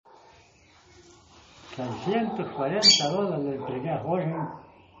$640 le entregué a Jorge,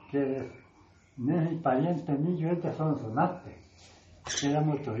 que es mi pariente mío, este son Sonate, que era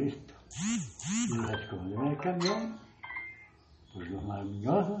motorista. Y les escondí en el camión, pues los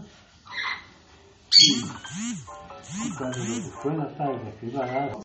maravillosos. Y cuando lo buscó en la tarde, que iba a dar